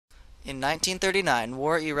In 1939,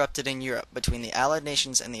 war erupted in Europe between the Allied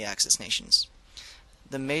nations and the Axis nations.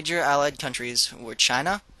 The major Allied countries were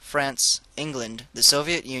China, France, England, the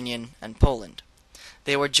Soviet Union, and Poland.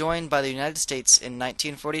 They were joined by the United States in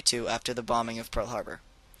 1942 after the bombing of Pearl Harbor.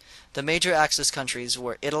 The major Axis countries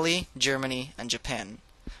were Italy, Germany, and Japan.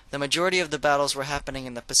 The majority of the battles were happening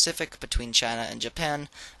in the Pacific between China and Japan,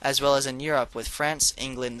 as well as in Europe with France,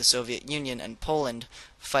 England, the Soviet Union, and Poland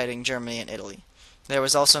fighting Germany and Italy. There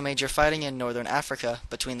was also major fighting in northern Africa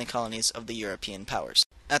between the colonies of the European powers.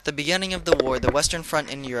 At the beginning of the war, the Western Front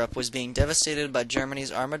in Europe was being devastated by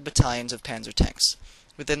Germany's armored battalions of panzer tanks.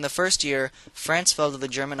 Within the first year, France fell to the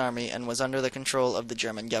German army and was under the control of the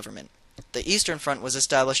German government. The Eastern Front was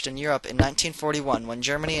established in Europe in 1941 when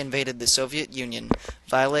Germany invaded the Soviet Union,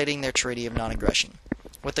 violating their Treaty of Non-Aggression.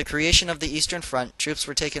 With the creation of the Eastern Front, troops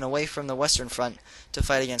were taken away from the Western Front to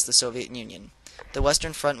fight against the Soviet Union. The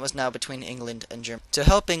Western Front was now between England and Germany. To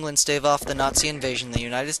help England stave off the Nazi invasion, the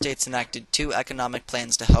United States enacted two economic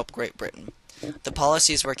plans to help Great Britain. The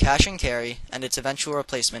policies were cash and carry, and its eventual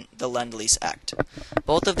replacement, the Lend-Lease Act.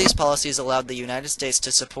 Both of these policies allowed the United States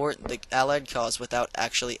to support the Allied cause without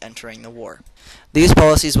actually entering the war. These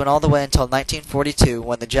policies went all the way until 1942,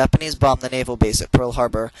 when the Japanese bombed the naval base at Pearl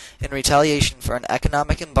Harbor in retaliation for an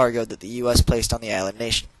economic embargo that the U.S. placed on the island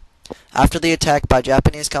nation. After the attack by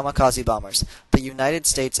Japanese kamikaze bombers, the United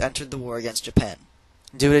States entered the war against Japan.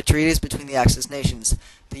 Due to treaties between the Axis nations,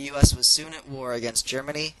 the U.S. was soon at war against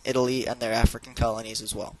Germany, Italy, and their African colonies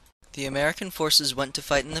as well. The American forces went to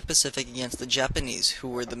fight in the Pacific against the Japanese, who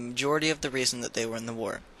were the majority of the reason that they were in the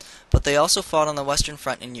war. But they also fought on the Western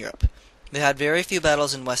Front in Europe. They had very few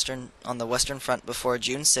battles on the Western Front before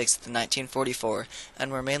June 6, 1944,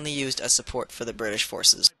 and were mainly used as support for the British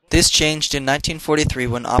forces. This changed in 1943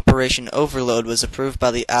 when Operation Overlord was approved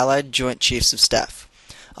by the Allied Joint Chiefs of Staff.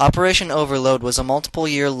 Operation Overlord was a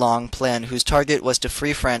multiple-year-long plan whose target was to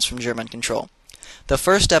free France from German control. The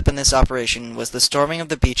first step in this operation was the storming of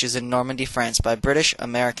the beaches in Normandy, France by British,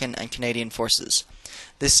 American, and Canadian forces.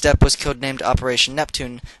 This step was codenamed Operation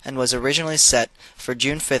Neptune and was originally set for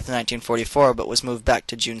June 5, 1944, but was moved back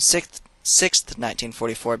to June 6,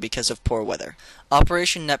 1944 because of poor weather.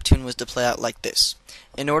 Operation Neptune was to play out like this.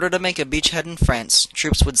 In order to make a beachhead in France,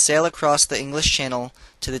 troops would sail across the English Channel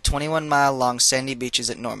to the 21-mile-long sandy beaches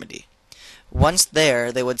at Normandy. Once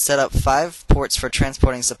there, they would set up 5 ports for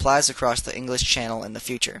transporting supplies across the English Channel in the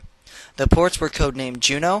future. The ports were codenamed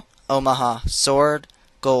Juno, Omaha, Sword,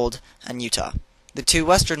 Gold, and Utah. The 2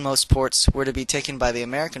 westernmost ports were to be taken by the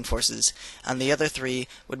American forces, and the other 3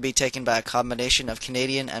 would be taken by a combination of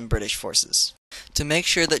Canadian and British forces. To make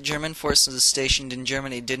sure that German forces stationed in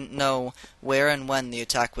Germany didn't know where and when the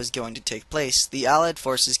attack was going to take place, the Allied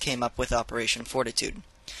forces came up with Operation Fortitude.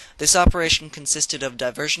 This operation consisted of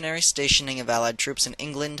diversionary stationing of Allied troops in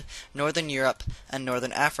England, Northern Europe, and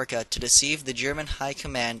Northern Africa to deceive the German High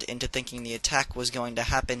Command into thinking the attack was going to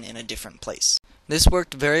happen in a different place. This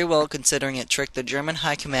worked very well considering it tricked the German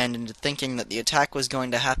High Command into thinking that the attack was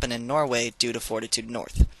going to happen in Norway due to Fortitude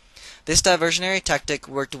North. This diversionary tactic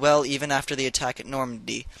worked well even after the attack at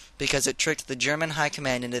Normandy, because it tricked the German High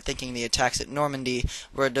Command into thinking the attacks at Normandy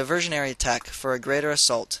were a diversionary attack for a greater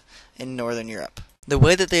assault in Northern Europe. The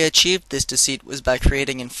way that they achieved this deceit was by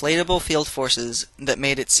creating inflatable field forces that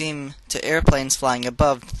made it seem to airplanes flying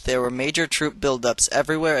above that there were major troop buildups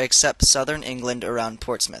everywhere except southern England around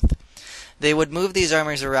Portsmouth. They would move these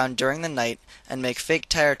armies around during the night and make fake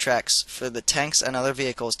tire tracks for the tanks and other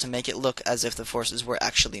vehicles to make it look as if the forces were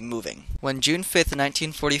actually moving. When June 5,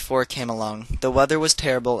 1944 came along, the weather was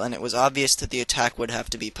terrible and it was obvious that the attack would have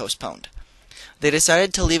to be postponed. They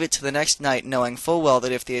decided to leave it to the next night, knowing full well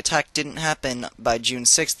that if the attack didn't happen by June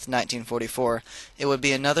 6, 1944, it would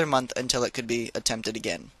be another month until it could be attempted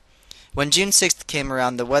again. When June 6th came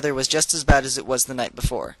around, the weather was just as bad as it was the night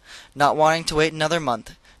before. Not wanting to wait another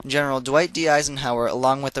month, General Dwight D. Eisenhower,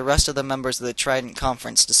 along with the rest of the members of the Trident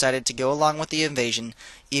Conference, decided to go along with the invasion,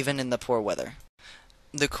 even in the poor weather.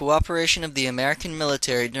 The cooperation of the American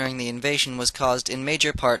military during the invasion was caused in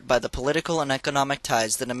major part by the political and economic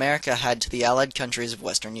ties that America had to the Allied countries of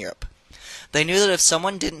Western Europe. They knew that if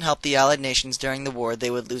someone didn't help the Allied nations during the war, they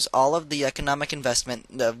would lose all of the economic investment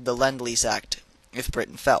of the Lend-Lease Act if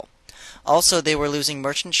Britain fell. Also, they were losing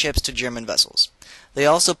merchant ships to German vessels. They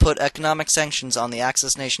also put economic sanctions on the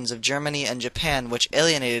Axis nations of Germany and Japan, which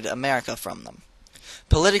alienated America from them.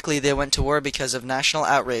 Politically, they went to war because of national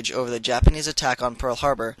outrage over the Japanese attack on Pearl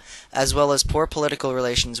Harbor, as well as poor political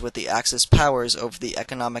relations with the Axis powers over the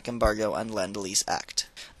Economic Embargo and Lend-Lease Act.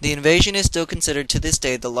 The invasion is still considered to this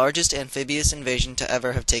day the largest amphibious invasion to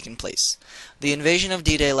ever have taken place. The invasion of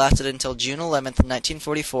D-Day lasted until June 11,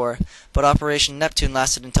 1944, but Operation Neptune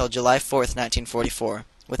lasted until July 4, 1944,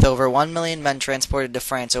 with over 1 million men transported to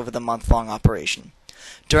France over the month-long operation.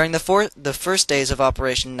 During the first days of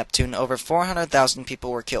Operation Neptune, over 400,000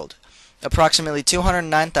 people were killed. Approximately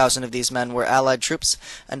 209,000 of these men were Allied troops,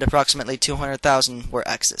 and approximately 200,000 were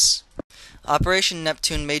Axis. Operation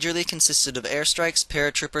Neptune majorly consisted of airstrikes,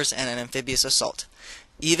 paratroopers, and an amphibious assault.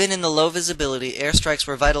 Even in the low visibility, airstrikes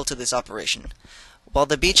were vital to this operation. While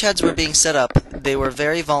the beachheads were being set up, they were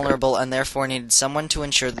very vulnerable and therefore needed someone to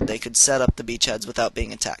ensure that they could set up the beachheads without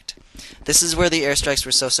being attacked. This is where the airstrikes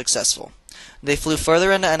were so successful. They flew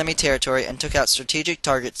further into enemy territory and took out strategic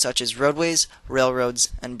targets such as roadways, railroads,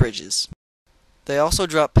 and bridges. They also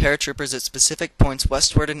dropped paratroopers at specific points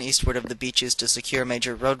westward and eastward of the beaches to secure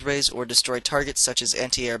major roadways or destroy targets such as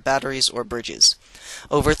anti-air batteries or bridges.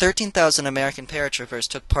 Over 13,000 American paratroopers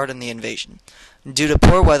took part in the invasion. Due to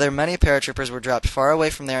poor weather, many paratroopers were dropped far away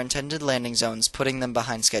from their intended landing zones, putting them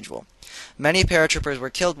behind schedule. Many paratroopers were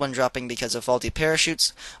killed when dropping because of faulty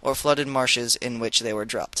parachutes or flooded marshes in which they were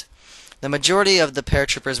dropped. The majority of the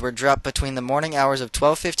paratroopers were dropped between the morning hours of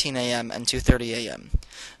 12:15 a.m. and 2:30 a.m.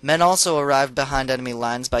 Men also arrived behind enemy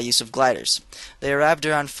lines by use of gliders. They arrived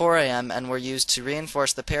around 4 a.m. and were used to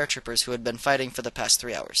reinforce the paratroopers who had been fighting for the past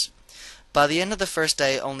 3 hours. By the end of the first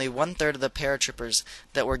day, only one-third of the paratroopers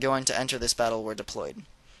that were going to enter this battle were deployed.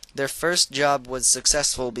 Their first job was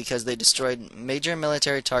successful because they destroyed major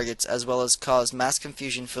military targets as well as caused mass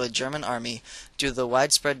confusion for the German army due to the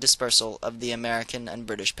widespread dispersal of the American and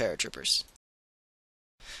British paratroopers.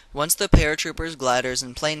 Once the paratroopers, gliders,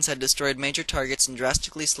 and planes had destroyed major targets and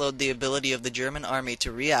drastically slowed the ability of the German army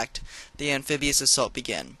to react, the amphibious assault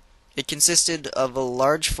began. It consisted of a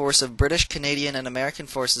large force of British, Canadian, and American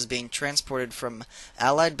forces being transported from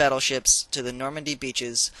Allied battleships to the Normandy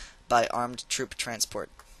beaches by armed troop transport.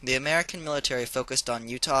 The American military focused on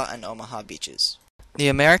Utah and Omaha beaches. The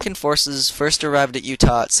American forces first arrived at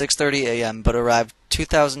Utah at 6:30 a.m. but arrived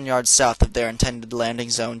 2,000 yards south of their intended landing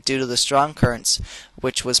zone due to the strong currents,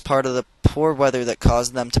 which was part of the poor weather that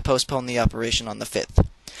caused them to postpone the operation on the 5th.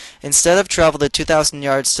 Instead of travel the 2,000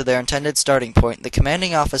 yards to their intended starting point, the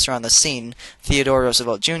commanding officer on the scene, Theodore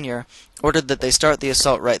Roosevelt Jr., ordered that they start the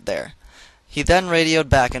assault right there. He then radioed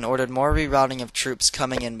back and ordered more rerouting of troops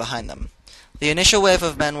coming in behind them. The initial wave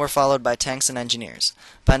of men were followed by tanks and engineers.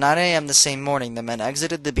 By 9 a.m. the same morning, the men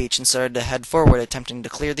exited the beach and started to head forward, attempting to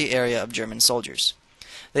clear the area of German soldiers.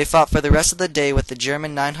 They fought for the rest of the day with the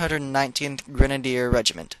German 919th Grenadier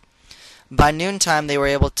Regiment. By noontime, they were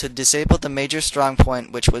able to disable the major strong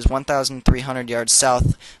point, which was 1,300 yards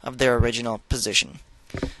south of their original position.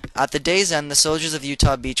 At the day's end, the soldiers of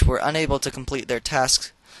Utah Beach were unable to complete their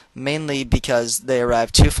tasks, mainly because they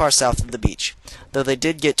arrived too far south of the beach, though they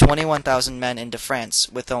did get 21,000 men into France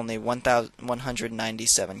with only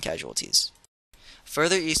 197 casualties.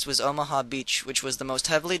 Further east was Omaha Beach, which was the most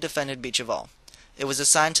heavily defended beach of all. It was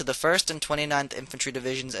assigned to the 1st and 29th Infantry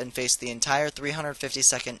Divisions and faced the entire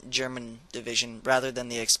 352nd German Division rather than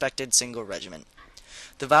the expected single regiment.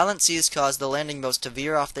 The violent seas caused the landing boats to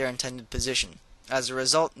veer off their intended position. As a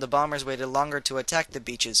result, the bombers waited longer to attack the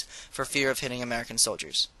beaches for fear of hitting American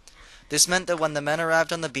soldiers. This meant that when the men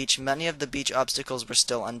arrived on the beach, many of the beach obstacles were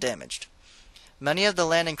still undamaged. Many of the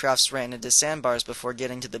landing crafts ran into sandbars before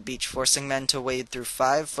getting to the beach, forcing men to wade through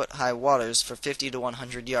 5-foot-high waters for 50 to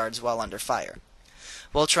 100 yards while under fire.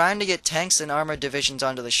 While trying to get tanks and armored divisions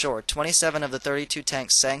onto the shore, 27 of the 32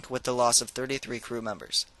 tanks sank with the loss of 33 crew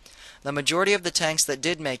members. The majority of the tanks that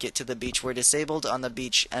did make it to the beach were disabled on the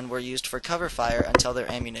beach and were used for cover fire until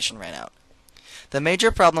their ammunition ran out. The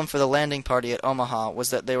major problem for the landing party at Omaha was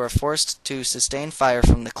that they were forced to sustain fire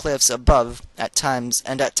from the cliffs above at times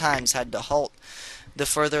had to halt the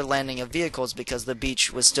further landing of vehicles because the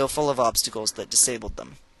beach was still full of obstacles that disabled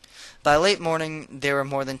them. By late morning, there were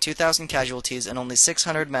more than 2,000 casualties and only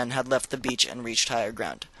 600 men had left the beach and reached higher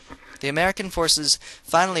ground. The American forces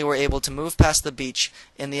finally were able to move past the beach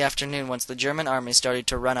in the afternoon once the German army started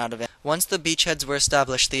to run out of it. Once the beachheads were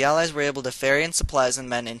established, the Allies were able to ferry in supplies and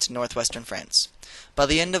men into northwestern France. By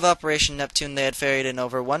the end of Operation Neptune, they had ferried in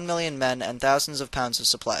over 1 million men and thousands of pounds of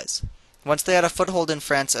supplies. Once they had a foothold in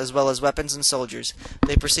France as well as weapons and soldiers,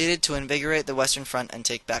 they proceeded to invigorate the Western Front and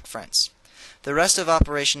take back France. The rest of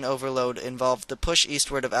Operation Overlord involved the push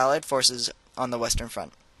eastward of Allied forces on the Western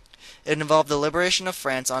Front. It involved the liberation of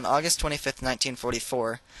France on August 25,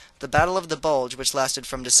 1944, the Battle of the Bulge, which lasted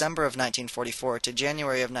from December of 1944 to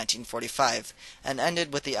January of 1945, and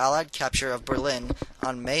ended with the Allied capture of Berlin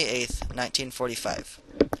on May 8, 1945.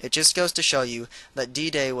 It just goes to show you that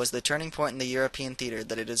D-Day was the turning point in the European theater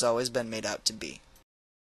that it has always been made out to be.